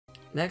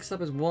Next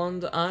up is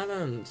Wonder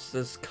Island.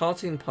 There's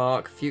Cartoon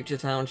Park, Future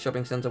Town,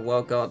 Shopping Center,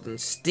 World Garden,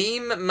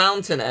 Steam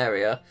Mountain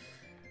area.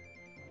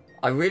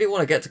 I really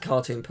want to get to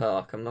Cartoon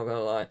Park, I'm not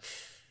gonna lie.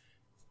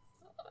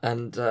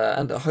 And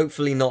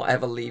hopefully not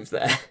ever leave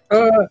there.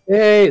 Oh,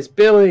 hey, it's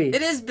Billy!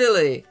 It is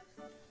Billy!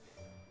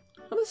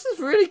 Oh, this is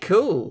really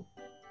cool.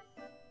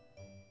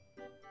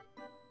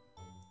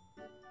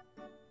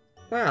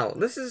 Wow,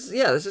 this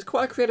is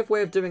quite a creative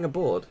way of doing a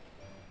board.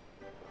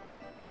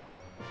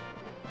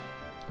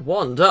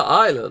 Wonder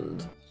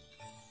Island.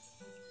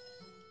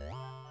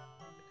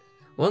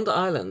 Wonder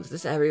Island.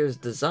 This area is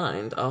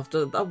designed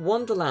after a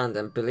Wonderland,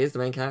 and Billy is the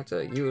main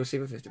character. You will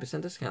receive a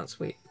 50% discount.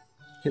 Sweet.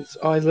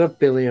 I love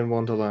Billy in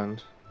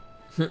Wonderland.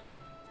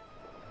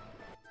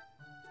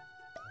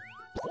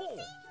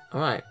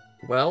 Alright,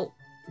 well,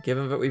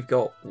 given that we've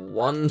got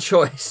one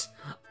choice,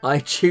 I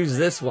choose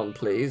this one,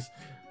 please.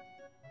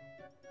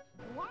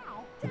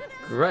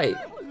 Great.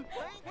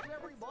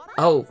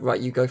 Oh, right,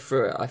 you go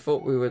through it. I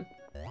thought we would...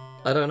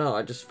 I don't know,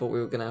 I just thought we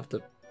were going to have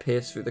to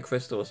pierce through the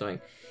crystal or something.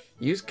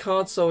 Use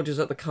card soldiers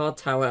at the card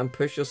tower and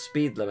push your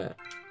speed limit.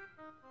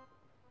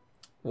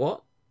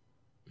 What?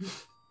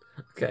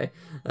 Okay.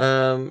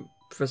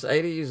 Press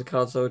A to use a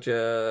card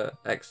soldier,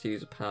 X to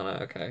use a power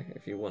note. Okay,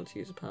 if you want to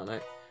use a power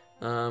note.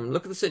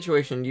 Look at the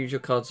situation and use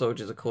your card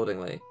soldiers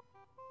accordingly.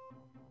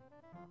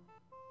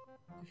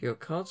 If your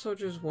card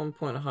soldier is 1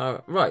 point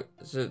higher... Right,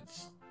 so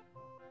it's...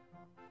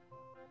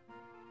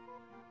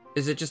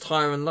 Is it just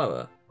higher and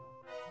lower?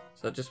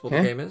 Is that just what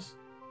the game is?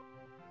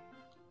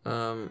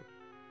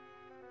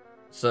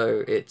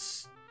 So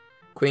it's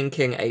Queen,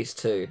 King, Ace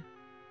 2.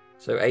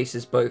 So Ace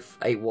is both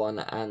a 1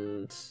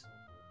 and...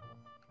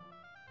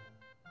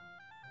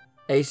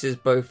 Ace is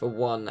both a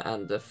 1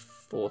 and a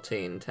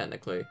 14,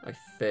 technically, I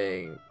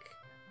think.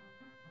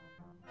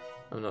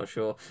 I'm not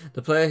sure.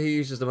 The player who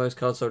uses the most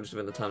card soldiers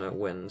within the time limit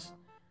wins.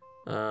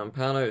 Power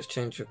note is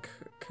change your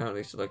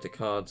currently selected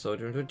card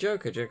soldier into a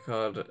joker. Joker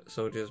card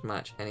soldiers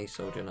match any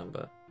soldier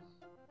number.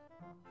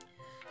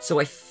 So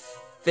I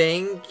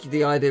think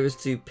the idea is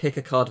to pick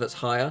a card that's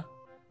higher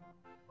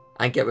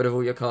and get rid of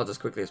all your cards as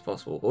quickly as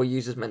possible, or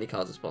use as many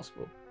cards as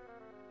possible.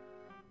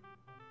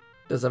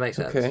 Does that make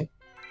sense? Okay.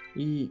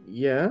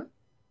 Yeah.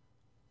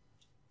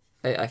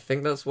 I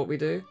think that's what we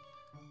do.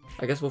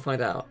 I guess we'll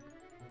find out.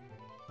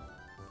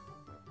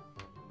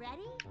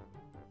 Ready?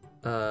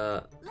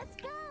 Let's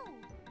go.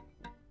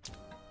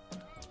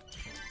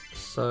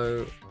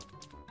 So...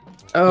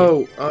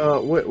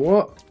 Oh, wait,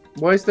 what?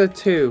 Why is there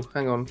 2?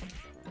 Hang on.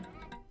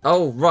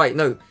 Oh, right,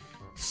 no.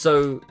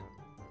 So...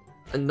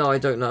 No, I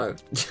don't know.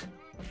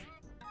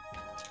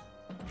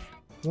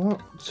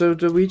 What? So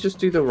do we just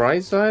do the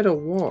right side, or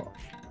what?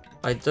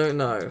 I don't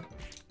know.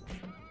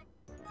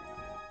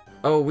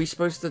 Oh, are we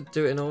supposed to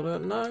do it in order?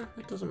 No,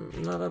 it doesn't.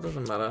 No, that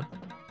doesn't matter.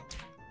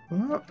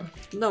 What?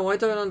 No, I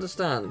don't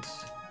understand.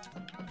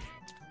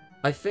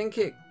 I think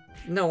it...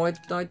 No, I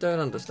don't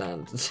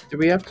understand. Do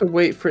we have to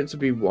wait for it to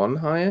be 1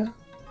 higher?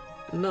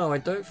 No, I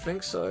don't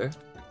think so.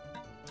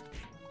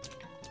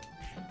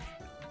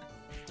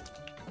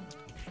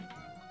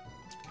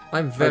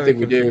 I'm very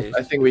confused. We do.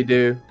 I think we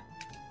do.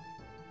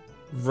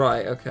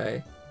 Right,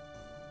 okay.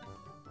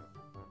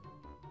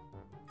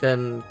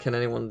 Then, can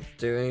anyone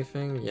do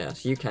anything?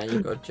 Yes, you can.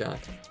 You got Jack.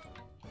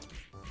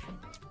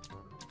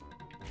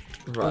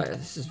 Right,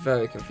 this is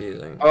very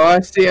confusing. Oh,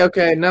 I see.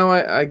 Okay, now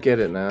I get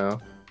it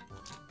now.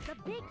 The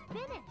big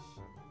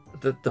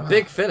finish. The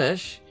big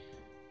finish?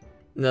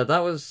 No, that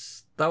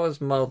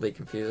was mildly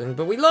confusing,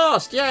 but we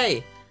lost!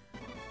 Yay!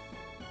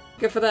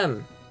 Good for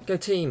them. Go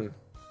team.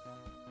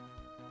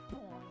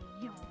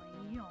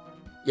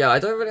 Yeah, I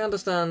don't really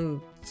understand.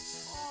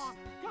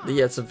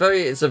 Yeah,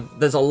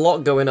 there's a lot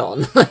going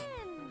on.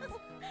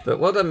 But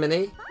well done,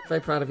 Minnie.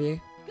 Very proud of you.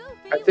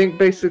 I think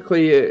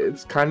basically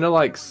it's kind of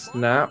like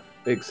Snap,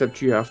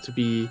 except you have to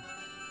be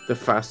the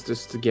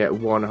fastest to get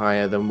 1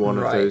 higher than one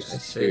of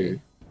those 2.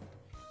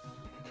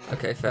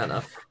 Okay, fair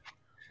enough.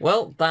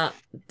 Well, that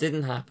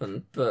didn't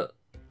happen, but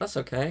that's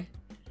okay.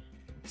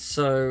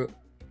 So,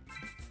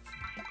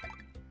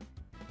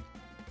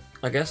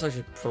 I guess I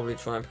should probably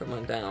try and put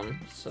mine down.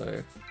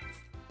 So,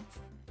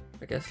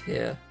 I guess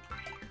here.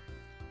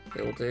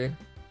 It'll do.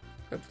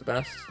 Hope for the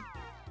best.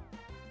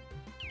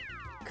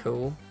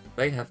 Cool.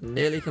 They have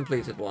nearly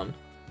completed one.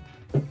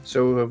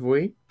 So have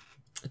we?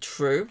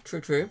 True.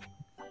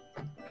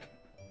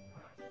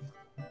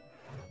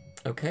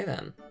 Okay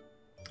then.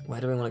 Where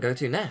do we want to go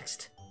to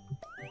next?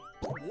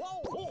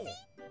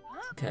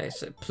 Okay,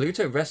 so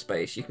Pluto Rest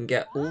Base. You can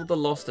get all the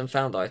lost and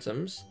found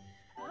items.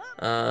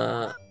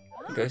 Go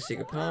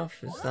Secret Path.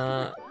 Is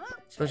that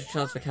special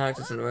chance for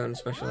characters in their own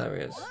special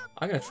areas?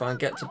 I'm gonna try and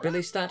get to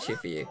Billy's statue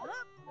for you.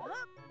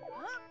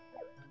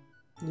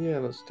 Yeah,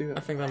 let's do it.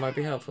 I think that might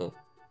be helpful.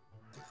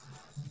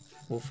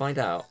 We'll find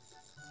out.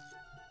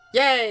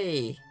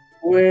 Yay!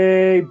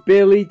 Way,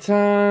 Billy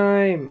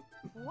time!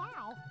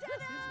 Wow.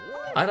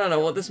 I don't know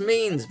what this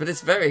means, but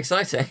it's very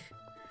exciting.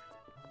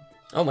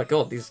 Oh my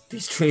god,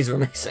 these trees are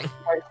amazing.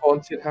 My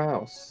haunted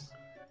house.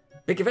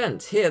 Big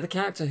event. Here, the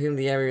character whom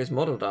the area is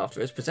modelled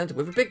after is presented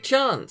with a big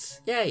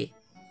chance. Yay!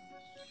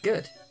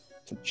 Good.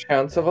 It's a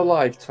chance of a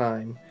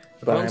lifetime.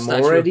 But One I'm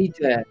statue already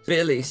dead.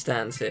 Billy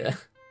stands here.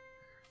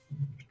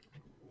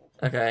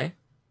 Okay.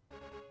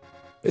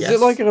 Is Yes. it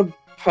like a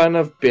pun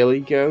of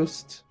Billy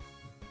Ghost?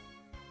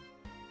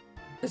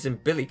 As in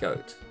Billy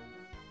Goat.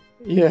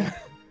 Yeah.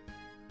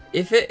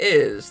 If it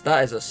is,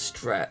 that is a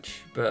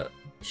stretch, but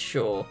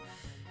sure.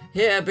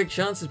 Here, a big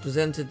chance is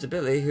presented to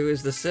Billy, who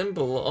is the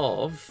symbol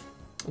of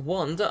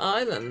Wonder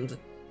Island.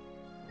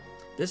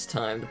 This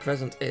time, the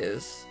present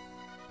is...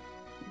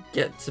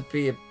 Get to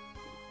be a...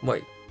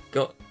 Wait.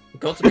 Got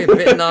to be a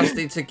bit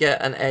nasty to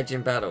get an edge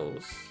in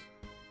battles.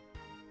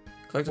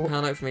 Collect a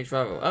power note from each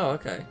rival. Oh,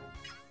 okay.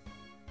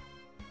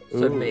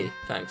 So Ooh. me,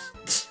 thanks.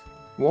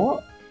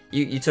 What?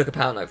 You took a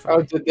power note from Oh,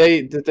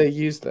 me. did they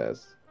use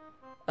theirs?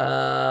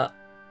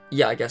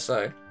 Yeah, I guess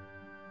so.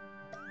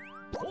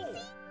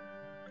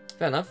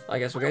 Fair enough. I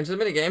guess we're going to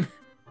the minigame.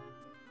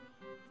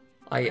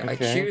 I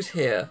choose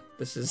here.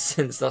 This is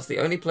since that's the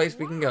only place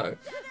we can go.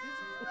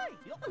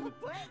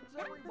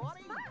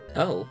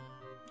 Oh.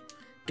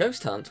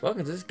 Ghost hunt.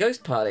 Welcome to this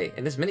ghost party.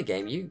 In this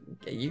minigame,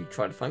 you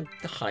try to find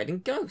the hiding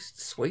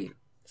ghost. Sweet.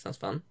 Sounds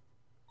fun.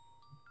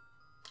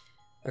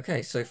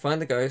 Okay, so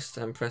find the ghost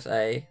and press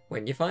A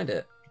when you find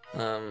it.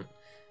 And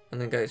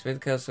then go move the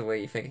cursor where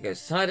you think a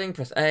ghost is hiding.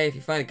 Press A. If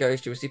you find a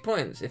ghost, you will see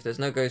points. If there's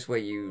no ghost where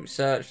you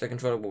search, the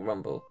controller will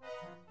rumble.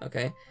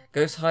 Okay.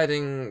 Ghost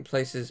hiding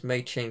places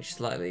may change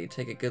slightly.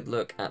 Take a good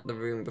look at the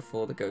room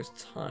before the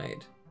ghosts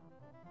hide.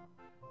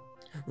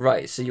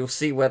 Right, so you'll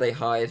see where they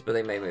hide, but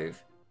they may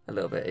move a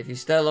little bit. If you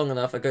stare long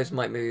enough, a ghost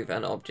might move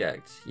an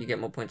object. You get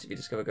more points if you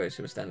discover ghosts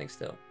who are standing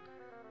still.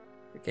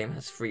 The game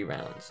has 3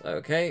 rounds.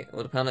 Okay,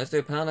 what do power notes do?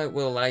 A power note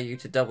will allow you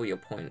to double your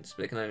points,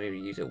 but it can only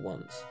use it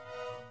once.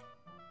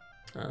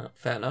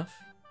 Fair enough.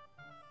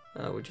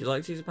 Would you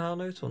like to use a power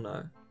note or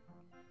no?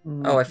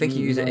 Oh, I think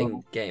you use it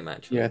in game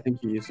actually. Yeah, I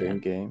think you use it in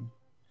game.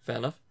 Fair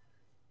enough.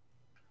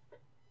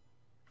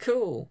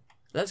 Cool.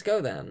 Let's go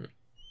then.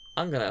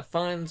 I'm gonna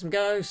find some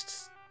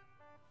ghosts.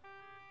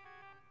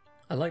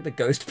 I like the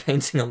ghost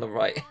painting on the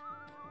right.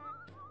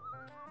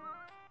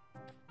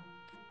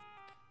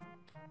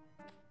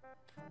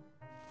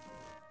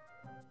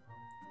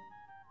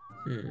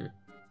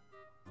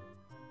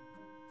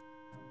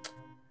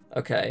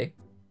 Okay.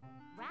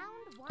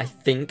 I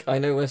think I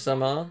know where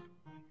some are.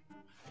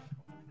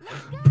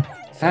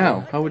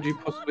 How? How would you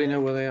possibly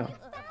know where they are?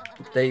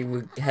 They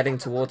were heading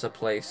towards a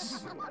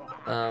place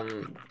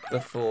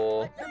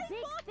before,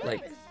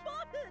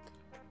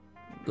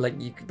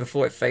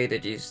 before it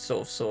faded, you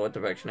sort of saw a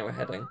direction they were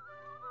heading.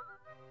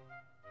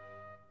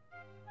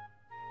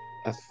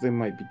 I think they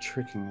might be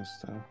tricking us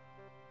though.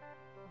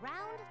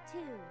 Round 2.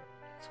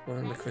 It's one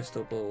in the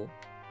crystal ball.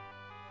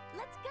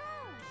 Let's go.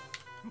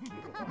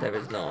 There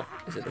is not.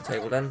 Is it the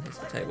table then? It's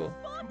the table.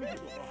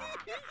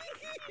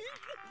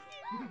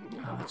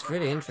 Oh, it's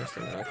really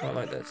interesting though. I quite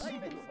like this. The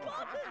big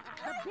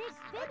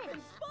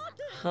finish.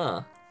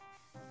 Huh.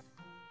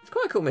 It's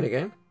quite a cool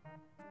minigame.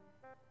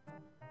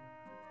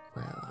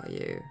 Where are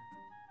you?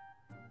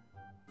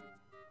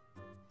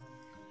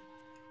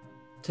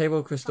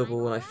 Table, crystal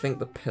ball, and I think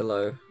the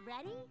pillow.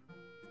 Ready?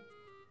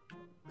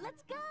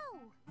 Let's go.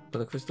 But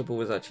the crystal ball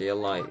was actually a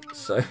light,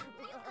 so...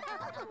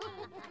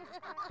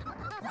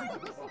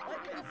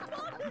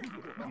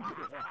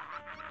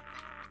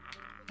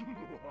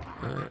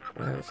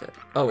 where is it?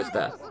 Oh, it's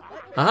there.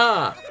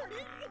 Aha!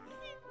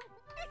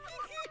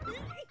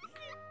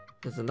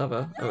 There's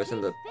another. Oh, it's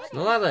in the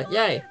ladder.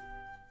 Yay!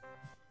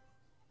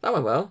 That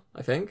went well,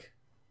 I think.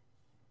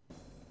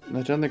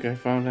 I don't think I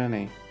found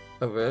any.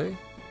 Oh, really?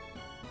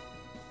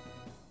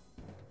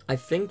 I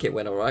think it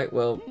went alright.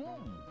 Well,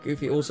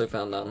 Goofy also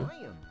found none.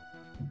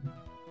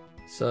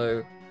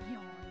 So...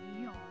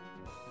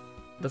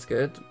 that's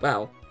good.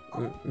 Wow.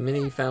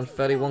 Minnie found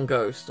 31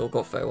 ghosts, or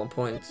got 31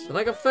 points. And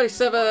I got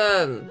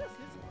 37!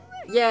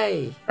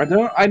 Yay!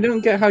 I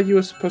don't get how you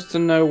were supposed to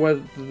know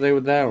whether they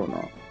were there or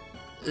not.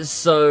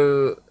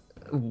 So,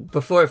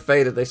 before it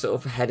faded, they sort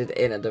of headed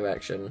in a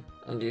direction,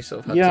 and you sort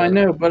of had to... Yeah, I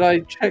know, but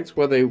I checked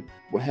where they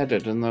were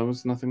headed, and there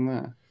was nothing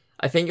there.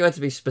 I think you had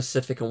to be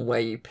specific on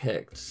where you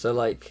picked. So,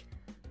 like,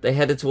 they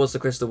headed towards the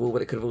crystal ball,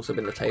 but it could have also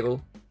been the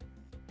table.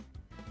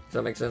 Does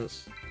that make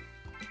sense?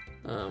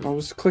 I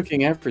was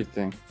clicking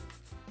everything.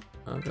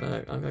 I'm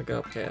gonna go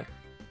up here.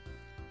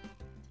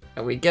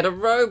 And we get a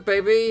rogue,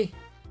 baby!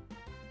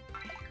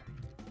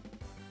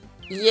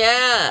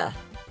 Yeah!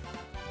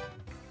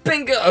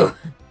 Bingo!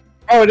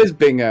 Oh, it is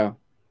bingo.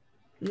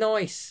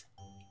 Nice.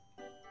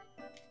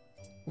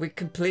 We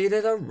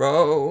completed a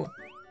row.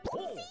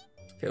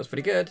 Feels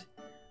pretty good.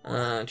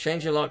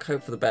 Change your luck,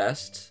 hope for the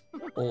best.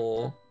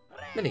 Or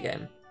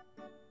minigame.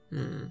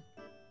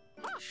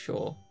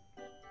 Sure.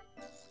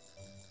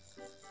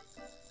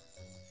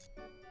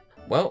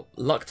 Well,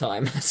 luck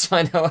time. Let's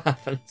find out what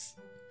happens.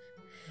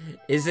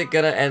 Is it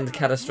gonna end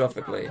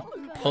catastrophically?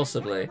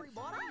 Possibly.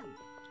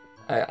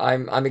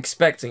 I'm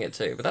expecting it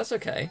to, but that's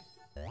okay.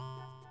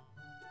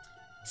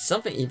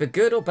 Something either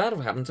good or bad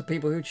will happen to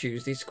people who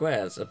choose these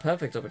squares. A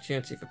perfect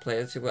opportunity for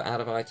players who are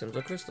out of items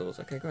or crystals.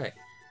 Okay, great.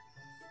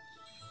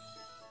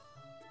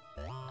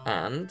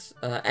 And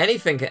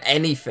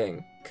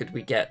anything. Could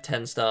we get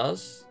 10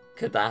 stars?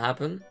 Could that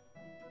happen?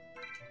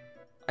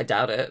 I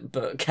doubt it,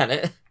 but can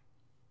it?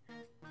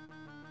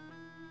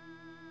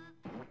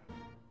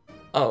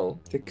 Oh.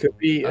 There could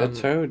be a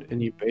toad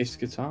in your bass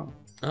guitar.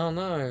 Oh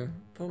no,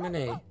 poor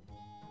Minnie.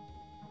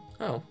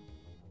 Oh.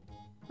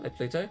 Hi,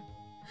 Pluto.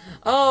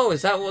 Oh,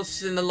 is that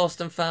what's in the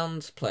Lost and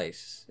Found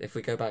place? If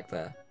we go back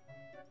there.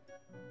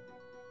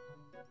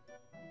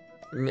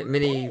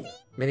 Minnie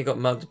got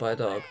mugged by a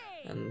dog,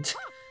 and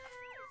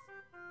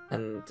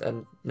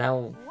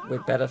now we're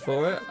better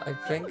for it, I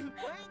think.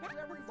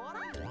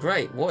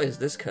 Great, what is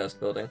this cursed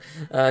building?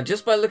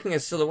 Just by looking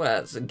at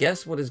silhouettes,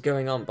 guess what is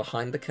going on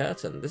behind the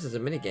curtain. This is a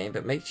minigame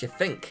that makes you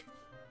think.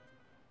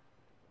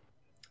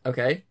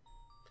 Okay.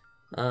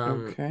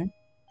 Okay.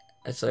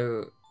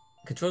 So,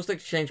 control stick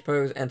to change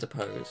pose, enter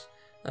pose.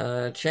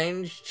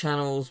 Change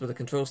channels with a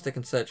control stick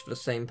and search for the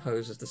same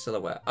pose as the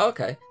silhouette. Oh,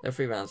 okay, there are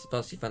 3 rounds. The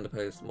faster you find the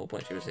pose, the more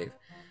points you receive.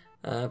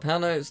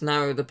 Pound notes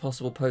narrow the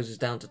possible poses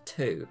down to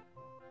 2.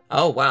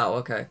 Oh, wow,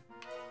 okay.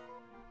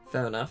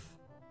 Fair enough.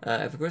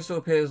 If a crystal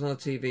appears on the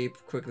TV,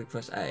 quickly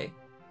press A.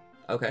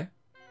 Okay.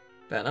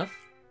 Fair enough.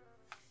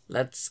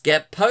 Let's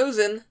get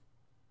posing!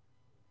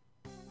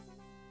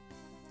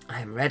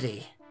 I'm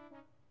ready.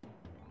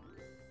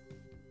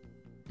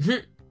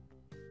 Round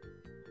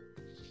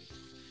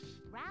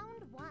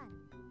 1.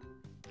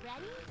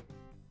 Ready?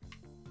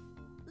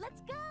 Let's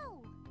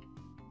go!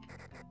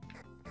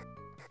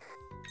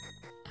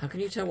 How can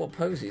you tell what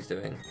pose he's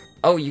doing?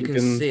 Oh, you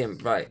can see him.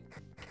 Right.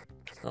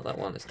 It's not that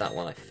one. It's that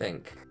one, I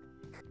think.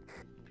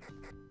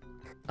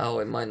 Oh,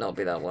 it might not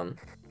be that one.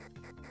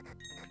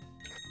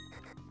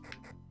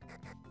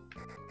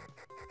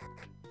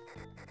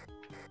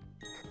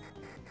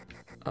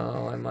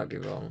 Oh, I might be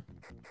wrong.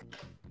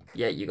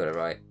 Yeah, you got it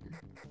right.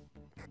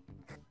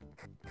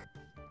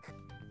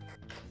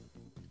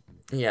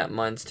 Yeah,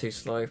 mine's too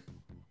slow.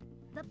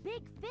 The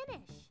big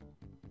finish.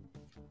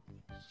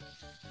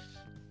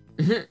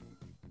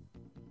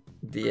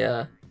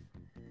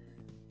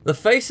 The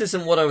face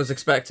isn't what I was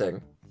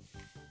expecting.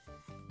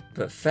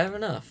 But fair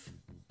enough.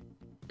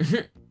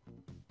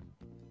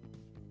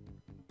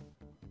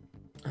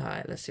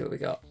 Alright, let's see what we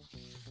got.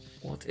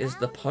 What is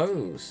the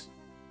pose?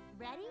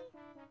 Ready?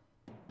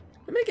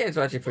 The minigames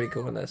are actually pretty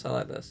cool in this. I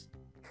like this.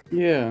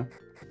 Yeah.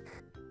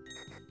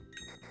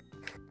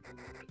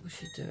 What's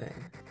she doing?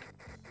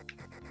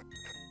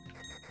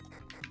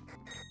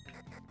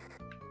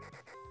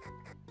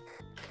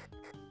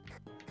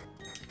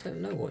 I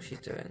don't know what she's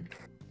doing.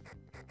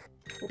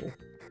 Ooh.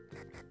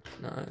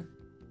 No.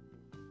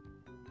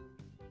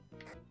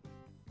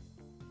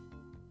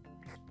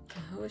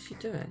 What is she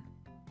doing?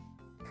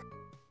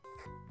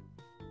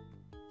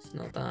 It's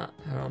not that.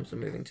 Her arms are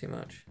moving too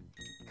much.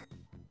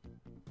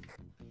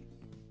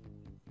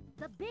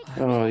 The big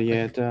Oh,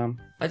 yeah, damn.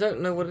 I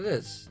don't know what it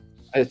is.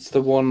 It's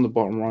the one on the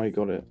bottom right,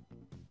 got it.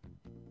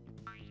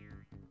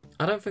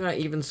 I don't think I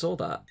even saw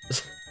that.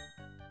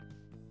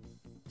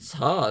 It's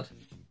hard.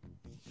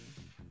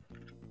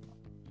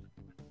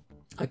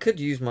 I could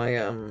use my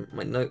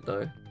my note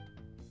though.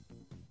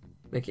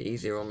 Make it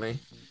easier on me.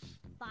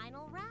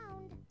 final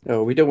round.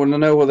 Oh, we don't want to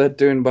know what they're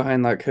doing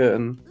behind that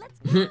curtain. Let's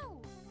go!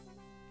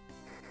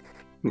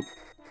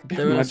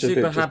 They're in a Imagine super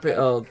it just- happy.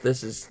 Oh,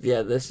 this is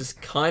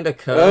kind of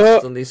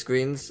cursed on these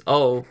screens.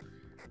 Oh,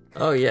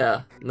 oh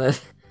yeah. No,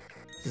 this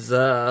is,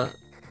 I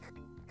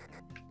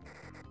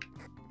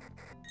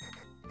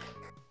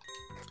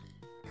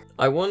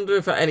wonder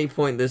if at any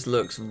point this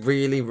looks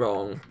really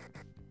wrong.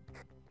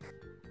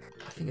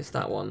 I think it's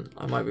that one.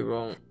 I might be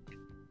wrong.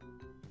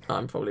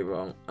 I'm probably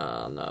wrong.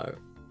 Oh no.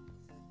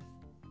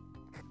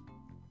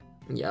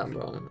 Yeah, I'm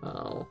wrong.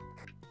 Oh.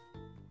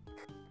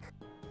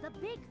 The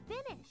big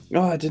finish.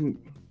 Oh, I couldn't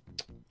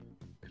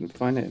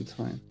find it in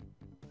time.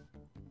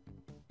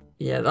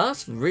 Yeah,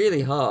 that's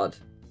really hard.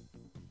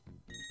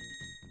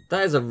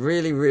 That is a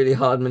really, really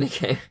hard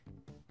minigame.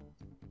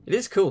 It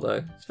is cool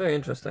though. It's very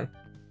interesting.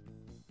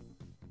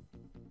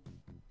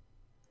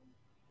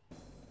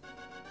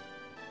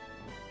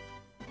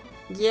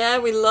 Yeah,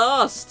 we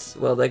lost!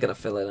 Well, they're gonna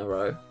fill in a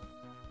row.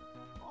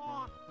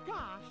 Oh,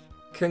 gosh.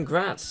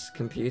 Congrats,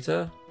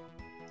 computer.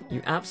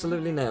 You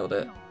absolutely nailed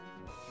it.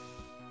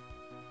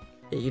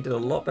 Yeah, you did a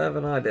lot better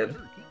than I did. Keep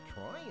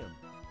trying.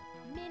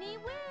 Minnie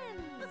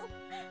wins. That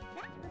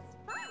was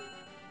fun.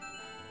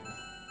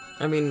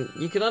 I mean,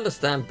 you can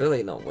understand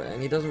Billy not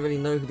winning. He doesn't really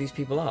know who these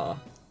people are.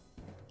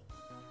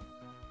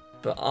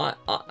 But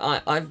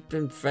I've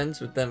been friends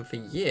with them for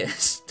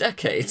years,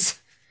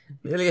 decades,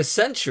 nearly a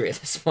century at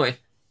this point.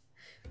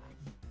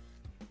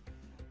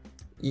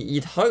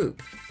 You'd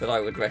hope that I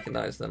would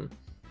recognize them.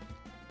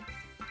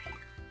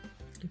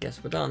 I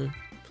guess we're done.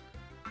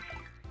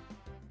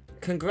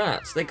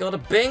 Congrats, they got a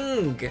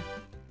Bing!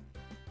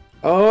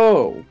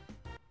 Oh!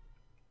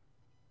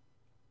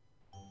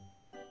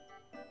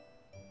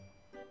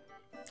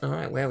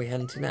 Alright, where are we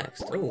heading to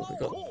next? Oh, we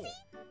got...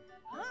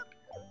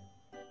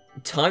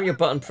 Time your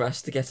button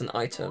press to get an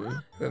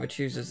item. Whoever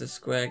chooses this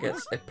square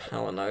gets a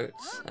power note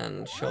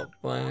and shot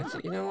by...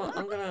 You know what?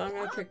 I'm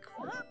gonna pick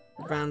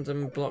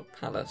random block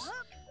palace.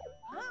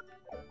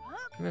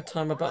 I'm gonna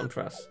time a button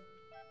press.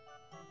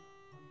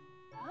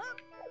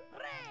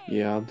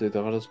 Yeah, I'll do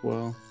that as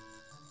well.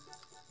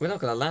 We're not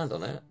gonna land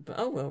on it, but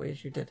oh well,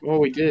 yes, you did. Well,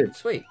 we did.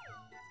 Sweet.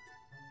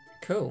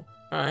 Cool.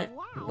 Alright.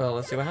 Well,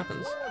 let's see what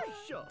happens.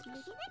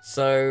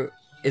 So,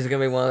 is it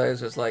gonna be one of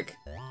those where it's like,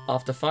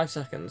 after 5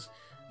 seconds,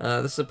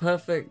 this is a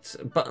perfect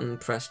button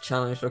press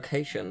challenge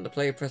location. The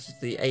player presses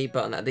the A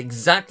button at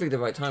exactly the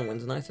right time,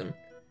 wins an item.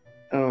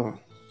 Oh,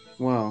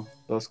 well,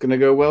 that's gonna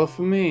go well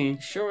for me.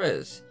 Sure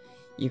is.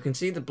 You can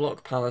see the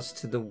block palace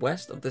to the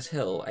west of this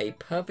hill. A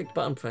perfect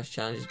button press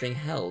challenge is being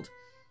held.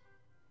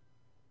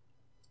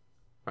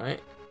 Right?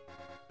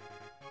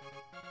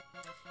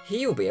 Here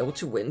you'll be able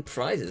to win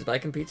prizes by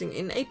competing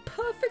in a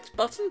perfect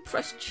button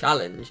press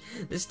challenge.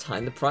 This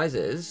time the prize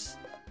is...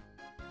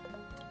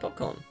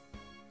 popcorn.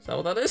 Is that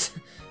what that is?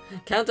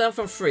 Count down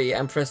from 3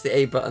 and press the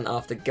A button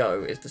after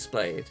go is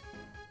displayed.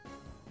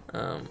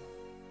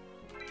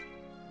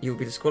 You'll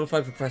be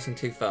disqualified for pressing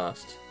too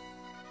fast.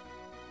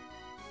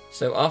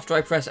 So after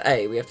I press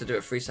A, we have to do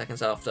it 3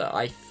 seconds after.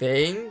 I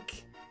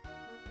think...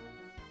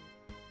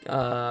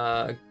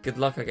 good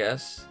luck, I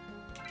guess.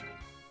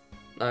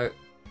 No.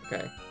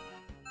 Okay.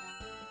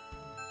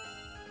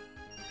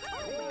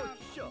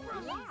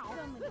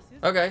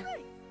 Okay.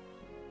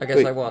 I guess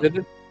Wait, I won.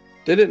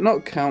 Did it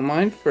not count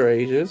mine for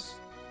ages?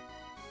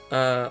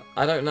 I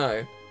don't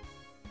know.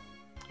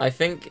 I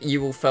think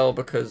you will fail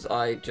because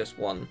I just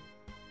won.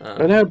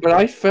 I know, but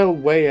I fell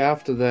way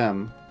after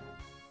them.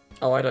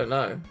 Oh, I don't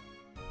know.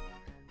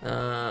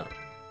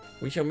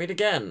 We shall meet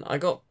again. I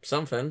got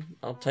something.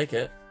 I'll take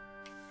it.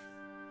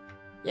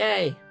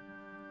 Yay!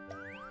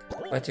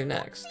 Where to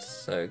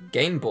next? So,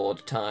 game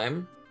board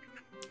time.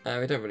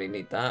 We don't really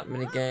need that.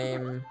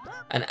 Minigame.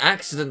 An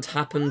accident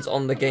happens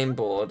on the game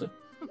board.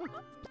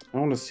 I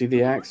want to see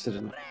the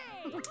accident.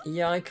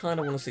 Yeah, I kind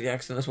of want to see the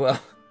accident as well.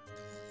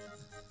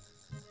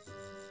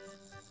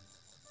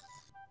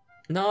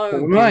 No,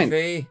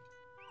 Goofy!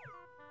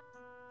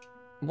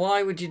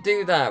 Why would you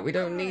do that? We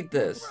don't need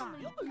this.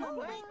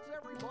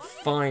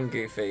 Fine,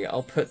 Goofy.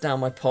 I'll put down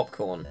my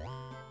popcorn.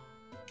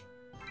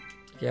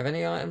 If you have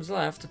any items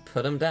left,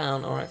 put them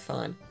down. Alright,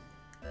 fine.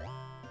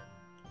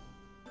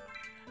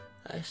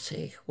 Let's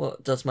see.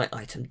 What does my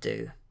item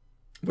do?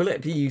 Will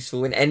it be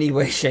useful in any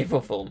way, shape,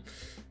 or form?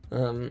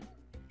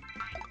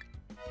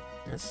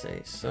 Let's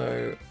see.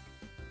 So,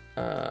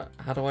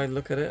 how do I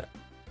look at it?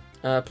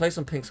 Place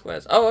on pink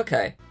squares. Oh,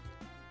 okay.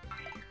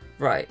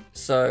 Right.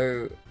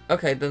 So,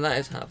 okay, then that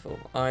is helpful.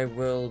 I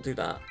will do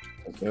that.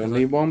 There's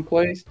only one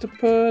place to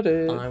put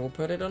it. I will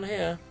put it on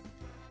here.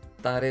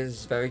 That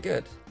is very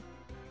good.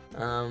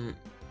 Yeah,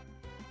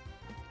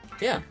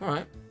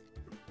 alright.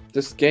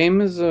 This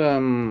game is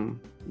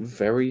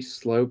very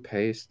slow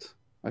paced,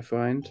 I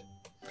find.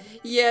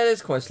 Yeah, it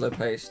is quite slow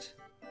paced.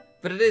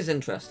 But it is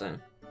interesting.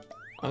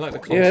 I like the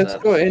concept. Yeah, it's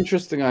got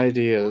interesting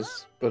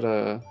ideas, but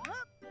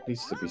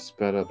needs to be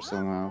sped up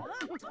somehow.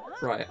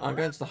 Right, I'm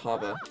going to the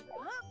harbour.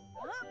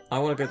 I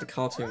want to go to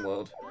Cartoon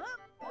World.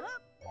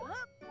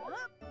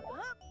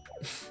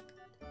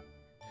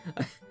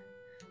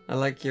 I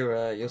like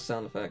your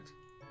sound effect.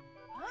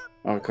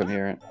 Oh, I couldn't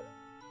hear it.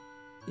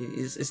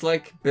 It's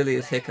like Billy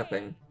is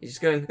hiccuping. He's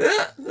just going...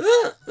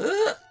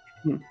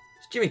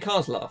 It's Jimmy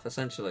Carr's laugh,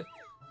 essentially.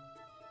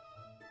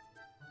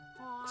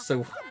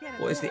 So,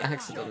 what is the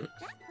accident?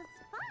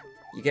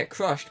 You get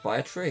crushed by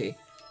a tree.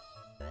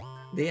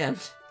 The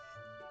end.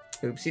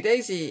 Oopsie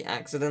daisy.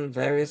 Accident.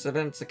 Various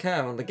events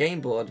occur on the game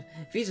board.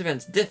 These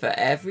events differ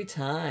every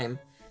time.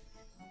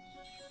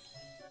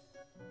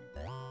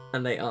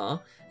 And they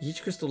are, a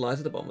huge crystal lies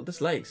at the bottom of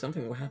this lake.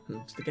 Something will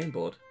happen to the game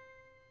board.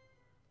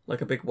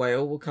 Like a big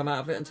whale will come out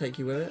of it and take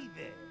you with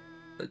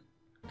it.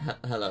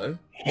 Hello?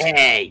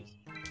 Hey!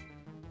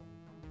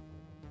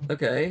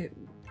 Okay.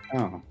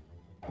 Oh.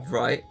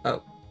 Right.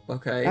 Oh,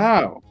 okay.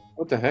 Oh!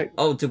 What the heck?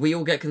 Oh, did we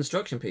all get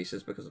construction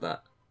pieces because of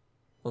that?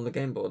 On the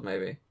game board,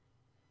 maybe?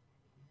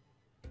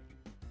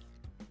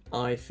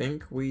 I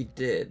think we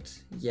did.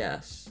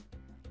 Yes.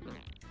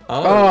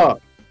 Oh!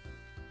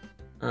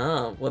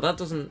 Oh, well that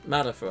doesn't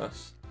matter for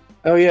us.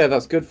 Oh yeah,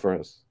 that's good for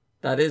us.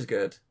 That is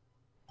good.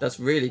 That's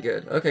really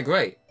good. Okay,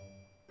 great.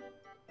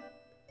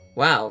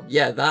 Wow,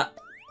 yeah, that...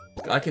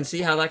 I can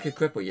see how that could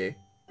cripple you.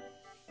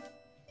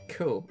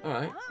 Cool,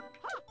 alright.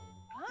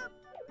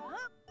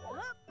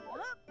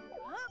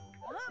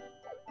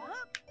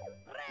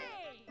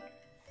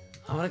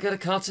 I want to go to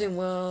Cartoon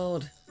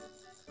World.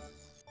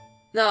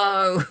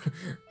 No!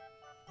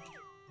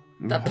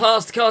 That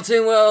past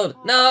Cartoon World!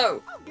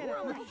 No!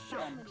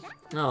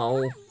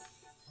 Oh.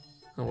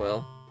 Oh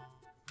well.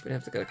 We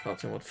have to go to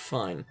Cartoon World.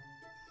 Fine.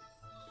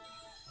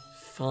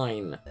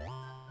 Fine.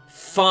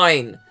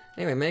 Fine!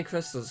 Anyway, many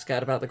crystals are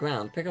scattered about the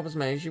ground. Pick up as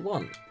many as you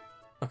want.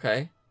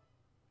 Okay.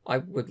 I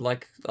would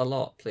like a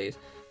lot, please.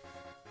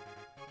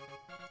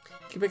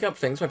 You can pick up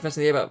things by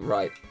pressing the A button.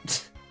 Right.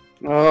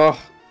 Oh.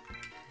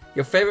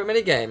 Your favourite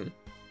minigame?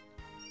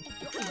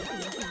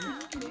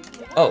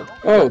 Oh.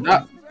 Oh,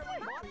 that...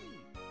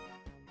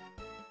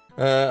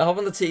 Hop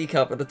on the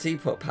teacup at the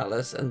teapot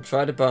palace and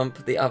try to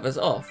bump the others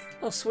off.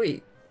 Oh,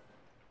 sweet.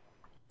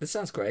 This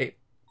sounds great.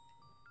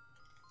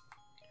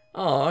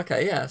 Oh,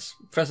 okay, yes.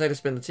 Press A to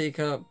spin the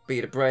teacup,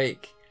 B to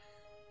break.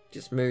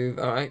 Just move.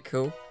 Alright,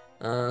 cool.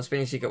 Spin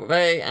your teacup with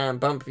A and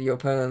bump your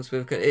opponents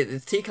with...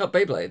 It's teacup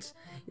Beyblades.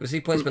 You will see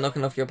points by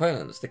knocking off your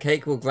opponents. The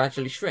cake will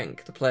gradually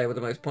shrink. The player with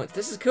the most points.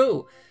 This is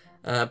cool.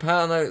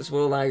 Power notes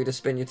will allow you to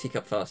spin your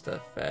teacup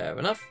faster. Fair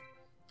enough.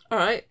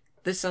 Alright,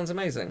 this sounds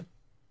amazing.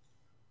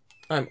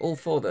 I'm all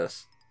for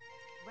this.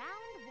 Round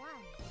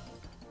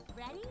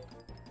 1. Ready?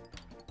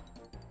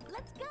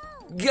 Let's go!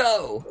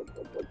 Go!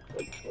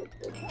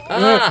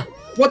 Ah!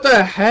 What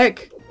the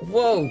heck?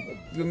 Whoa!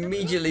 You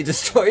immediately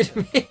destroyed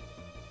me.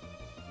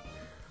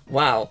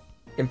 Wow.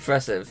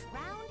 Impressive.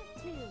 Round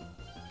 2.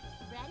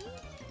 Ready?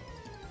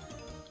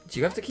 Do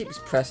you have to keep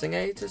pressing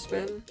A to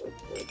spin?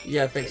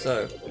 Yeah, I think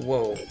so.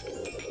 Whoa.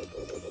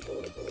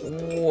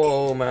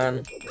 Whoa,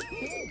 man.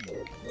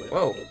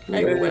 Whoa.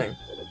 Hey, we're winning.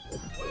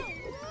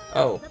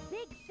 Oh. The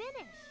big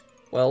finish.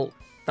 Well,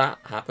 that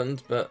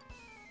happened, but...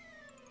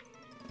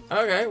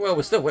 Okay, well,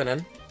 we're still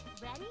winning.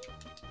 Ready?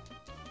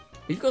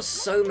 We've got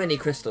so many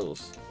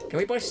crystals. Can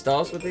we buy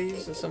stars with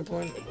these at some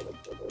point?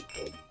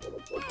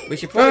 We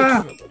should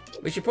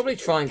probably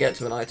try and get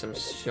to an item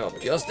shop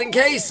just in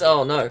case.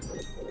 Oh no.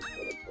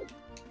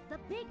 The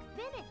big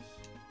finish.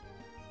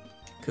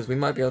 Because we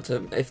might be able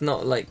to, if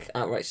not like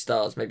outright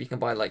stars, maybe you can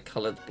buy like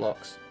coloured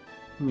blocks.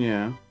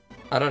 Yeah.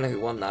 I don't know who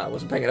won that. I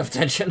wasn't paying enough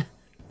attention.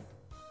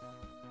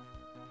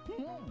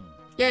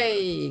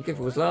 Yay!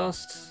 Gifford was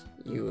last.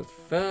 You were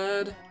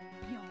third.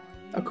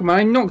 Oh come on!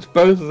 I knocked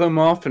both of them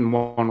off in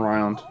one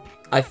round.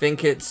 I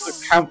think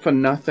it's. Count for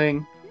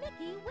nothing.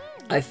 Mickey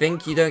wins. I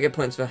think you don't get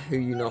points for who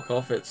you knock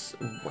off. It's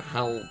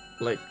how,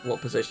 like,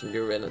 what position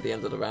you're in at the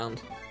end of the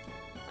round.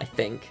 I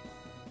think.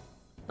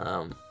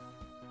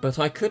 But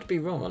I could be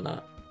wrong on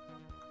that.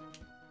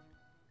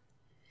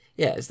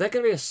 Yeah, is there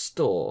going to be a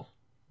store?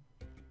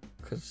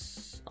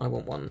 Because I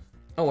want one.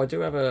 Oh, I do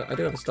have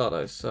a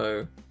Stardust,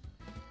 so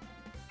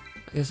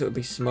I guess it would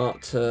be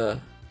smart to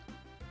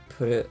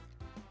put it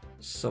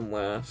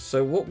somewhere.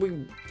 So what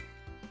we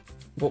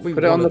put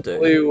it on the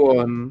blue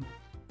one.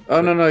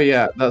 Oh no,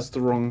 yeah, that's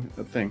the wrong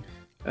thing.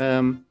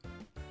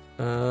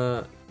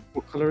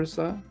 What color is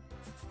that?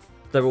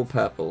 They're all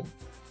purple.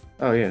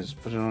 Oh yeah,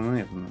 just put it on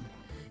any of them.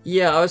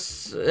 Yeah,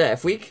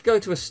 if we could go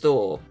to a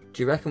store,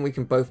 do you reckon we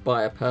can both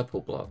buy a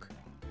purple block?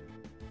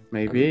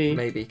 Maybe. And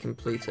maybe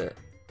complete it.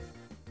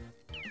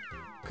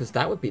 Because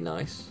that would be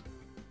nice.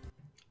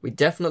 We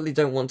definitely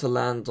don't want to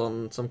land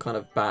on some kind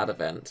of bad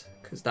event,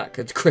 because that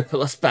could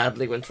cripple us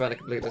badly when trying to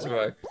complete this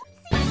row.